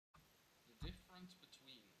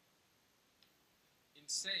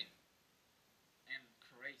insane and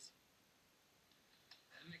crazy.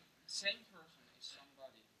 An insane person is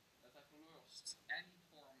somebody that has lost any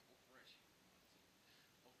form of rationality,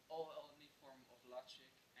 any form of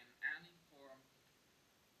logic, and any form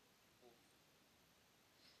of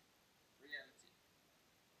reality.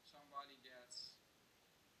 Somebody that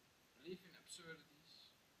lives in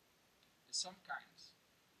absurdities is some kind.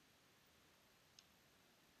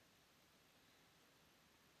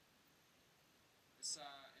 It's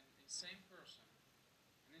an insane person.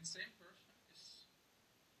 An insane person is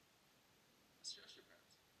a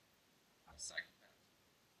sociopath, a psychopath,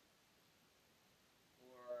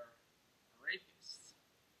 or a rapist.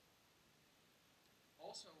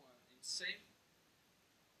 Also, an insane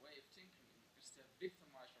way of thinking is the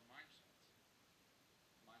victimizer mindset.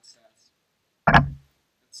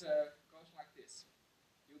 It goes like this: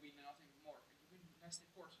 you'll be nothing more, you'll be less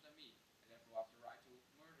important than me, and therefore have the right to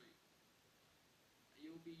murder you.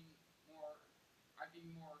 You'll be more, I've been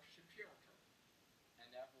more superior, and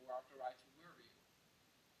therefore have the right to murder you.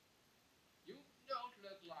 You don't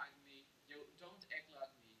look like me, you don't act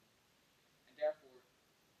like me, and therefore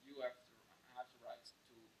you have the right to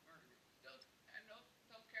murder me.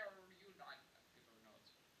 Don't care whether you like it or not,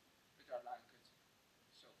 but I like it,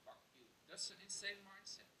 so fuck you. That's an insane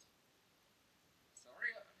mindset.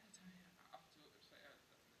 Sorry, I have to say that.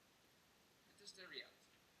 It is the reality.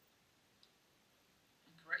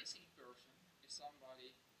 A crazy person is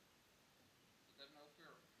somebody that has no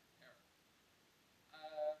fear.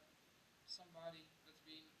 Somebody that's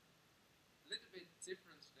been a little bit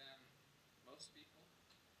different than most people.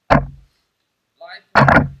 Like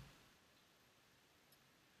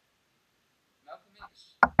Malcolm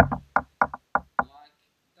X, like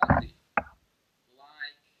Gandhi,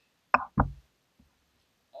 like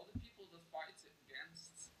all the people that fight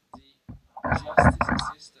against the justice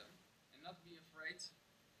system and not be afraid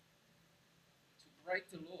to break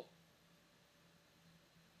the law,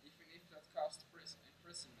 even if that costs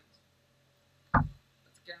imprisonment.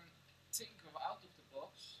 That can think of out of the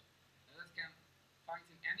box and that can find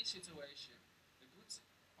in any situation the good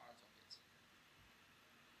part of it.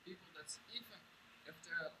 People that even if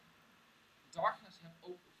the darkness have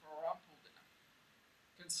overrumpled them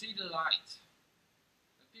can see the light.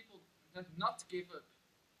 The people that not give up,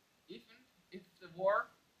 even if the war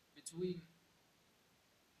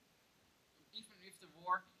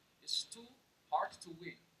is too hard to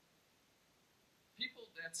win. People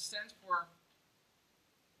that stand for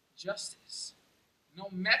justice, no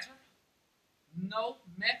matter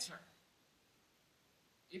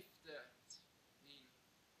if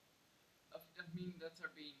that mean that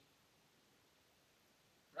they're being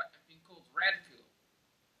called radical,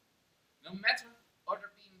 no matter or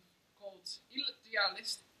they're being called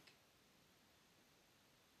idealistic,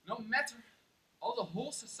 no matter all the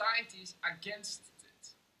whole society is against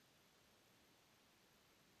it.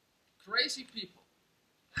 Crazy people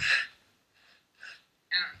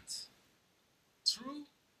and true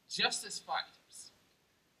justice fighters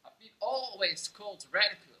have been always called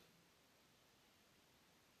radical.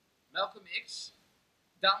 Malcolm X,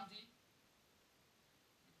 Gandhi,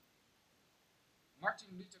 Martin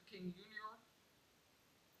Luther King Jr.,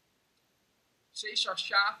 Cesar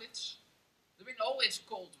Chavez, they've been always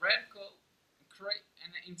called radical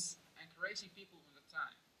and crazy people at the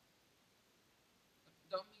time. That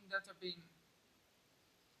don't mean that they're being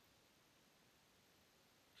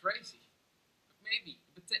crazy,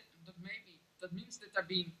 that means that they're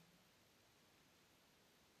being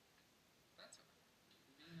better,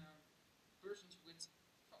 being persons with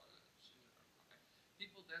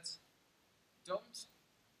people that don't,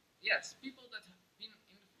 yes, people that have been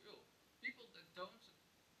in the field, people that don't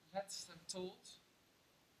let them told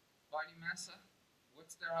by the massa what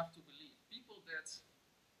they have to believe, people that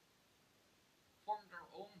form their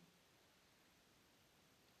own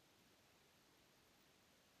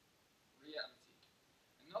reality,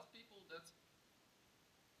 and not people that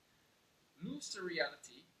lose the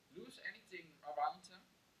reality, lose anything around them,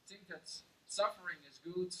 think that suffering is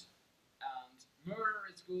good, and murder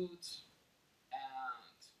is good,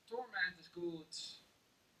 and torment is good,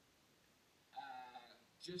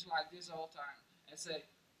 just like this all time, and say,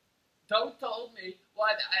 don't tell me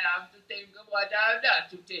what I have to think and what I have not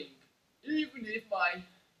to think, even if my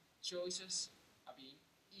choices are being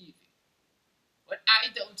evil. But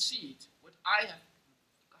I don't see it. What I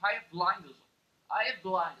have blinders on. I have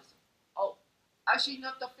blinders on. Oh, I see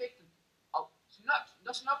not the victim. Oh,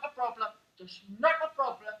 that's not a problem. That's not a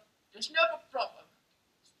problem. That's not a problem.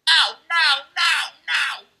 Oh, no.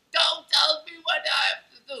 Don't tell me what I have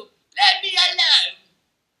to do. Let me alone.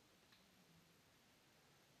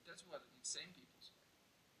 That's what insane people say.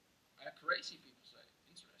 crazy people say,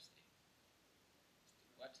 interesting.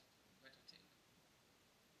 What I think.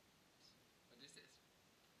 What is this?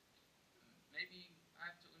 Maybe I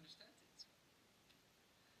have to understand it.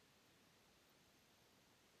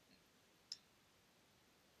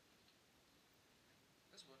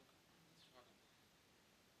 That's what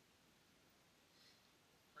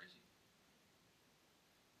crazy.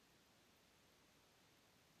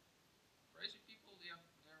 Crazy people, yeah,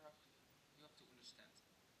 you have to understand.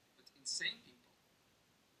 But insane people,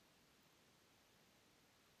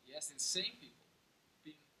 yes, insane people,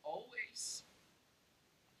 being always,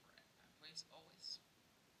 always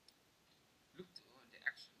look to the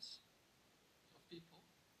actions of people,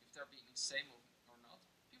 if they're being insane or not.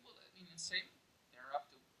 People that are being insane, they have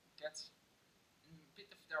to get a bit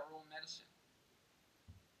of their own medicine.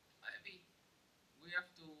 Maybe we have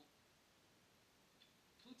to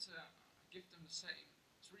give them the same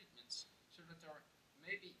treatments so that they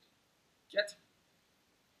maybe get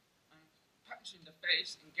a punch in the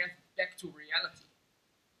face and get back to reality.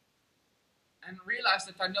 And realize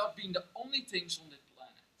that they're not being the only things on this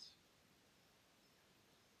planet.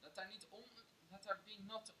 That they're being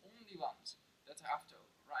not the only ones that have the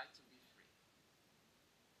right to be free.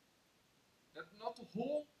 That not the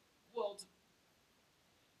whole world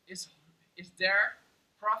is their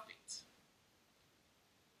profit.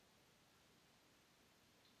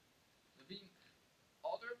 There being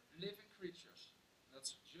other living creatures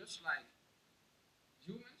that's just like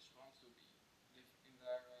humans want to live in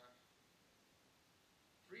their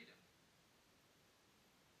freedom.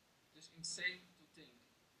 It is insane to think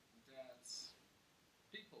that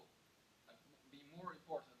people be more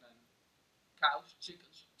important than cows,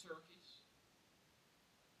 chickens, turkeys.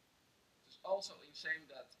 It is also insane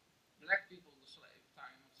that black people in the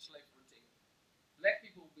time of the slavery thing, black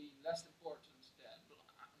people being less important than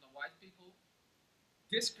the white people.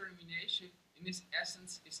 Discrimination in its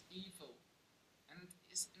essence is evil, and it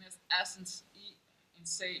is in its essence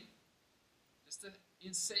insane. It's the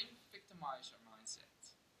insane victimizer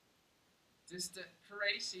mindset. It is the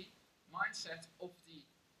crazy mindset of the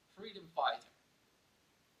freedom fighter.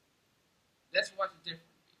 That's what the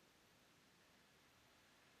difference is.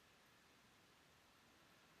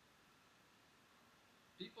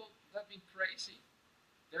 People that be crazy,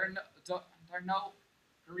 they're no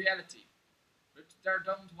reality, but they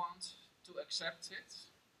don't want to accept it,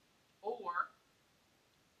 or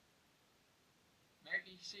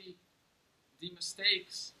maybe see the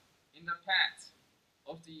mistakes in the path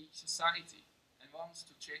of the society and wants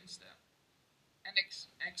to change them, and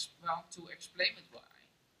want to explain it why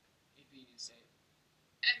it being insane.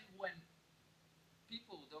 And when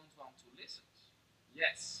people don't want to listen,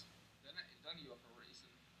 yes, then you have a reason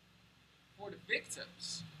for the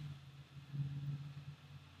victims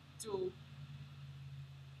to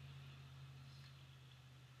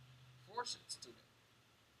force it to them.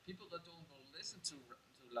 People that don't listen to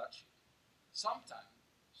logic,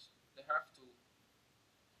 sometimes they have to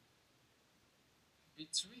be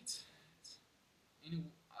treated in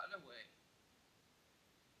another way.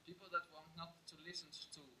 People that want not to listen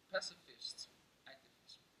to pacifist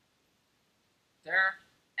activism, they're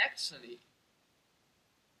actually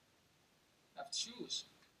have choose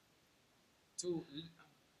to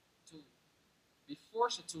be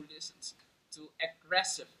forced to listen to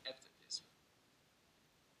aggressive activism.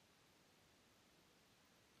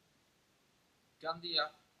 Gandhi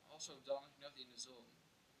also done not in the zone.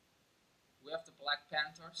 We have the Black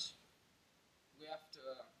Panthers. We have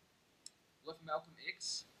Malcolm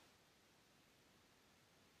X.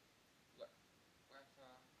 We have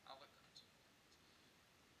Albert.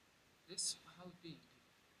 This is how it be.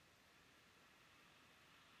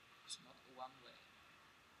 It's not one way.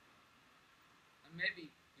 And maybe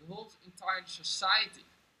the whole entire society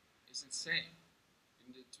is insane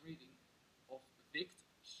in the treating of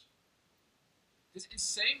victims. It is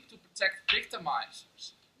insane to protect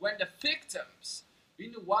victimizers when the victims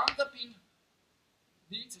being the one that being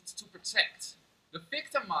needed to protect. The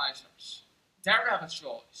victimizers, they have a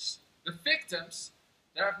choice. The victims,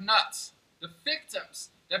 they have not. The victims,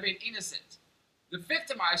 they've been innocent. The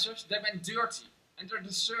victimizers, they've been dirty, and they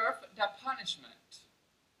deserve their punishment.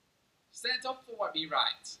 Stand up for what we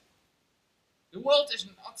right. The world is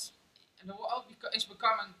not, and the world is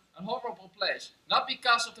becoming a horrible place. Not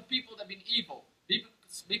because of the people that have been evil,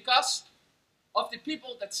 because of the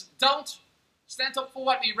people that don't stand up for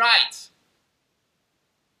what we right.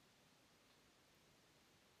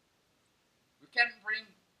 We can bring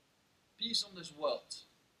peace on this world,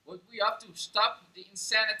 but we have to stop the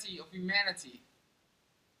insanity of humanity.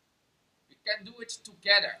 We can do it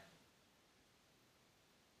together.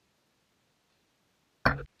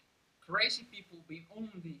 crazy people being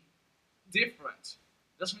only different,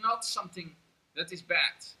 that's not something that is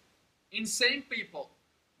bad. Insane people,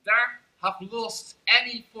 there have lost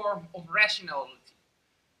any form of rationality.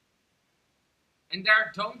 And they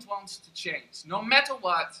don't want to change, no matter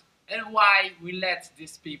what and why we let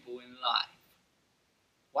these people in life.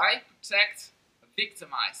 Why protect the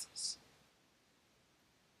victimizers?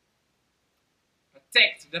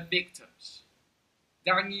 Protect the victims.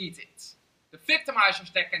 They're needed. The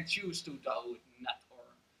victimizers, they can choose to do it not or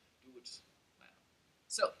do it well.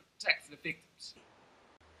 So protect the victims.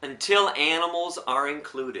 Until animals are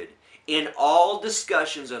included in all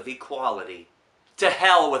discussions of equality, to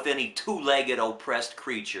hell with any two-legged oppressed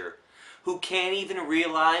creature who can't even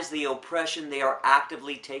realize the oppression they are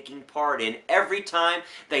actively taking part in every time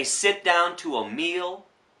they sit down to a meal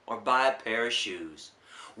or buy a pair of shoes.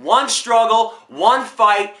 One struggle, one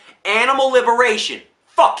fight, animal liberation.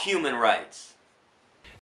 Fuck human rights.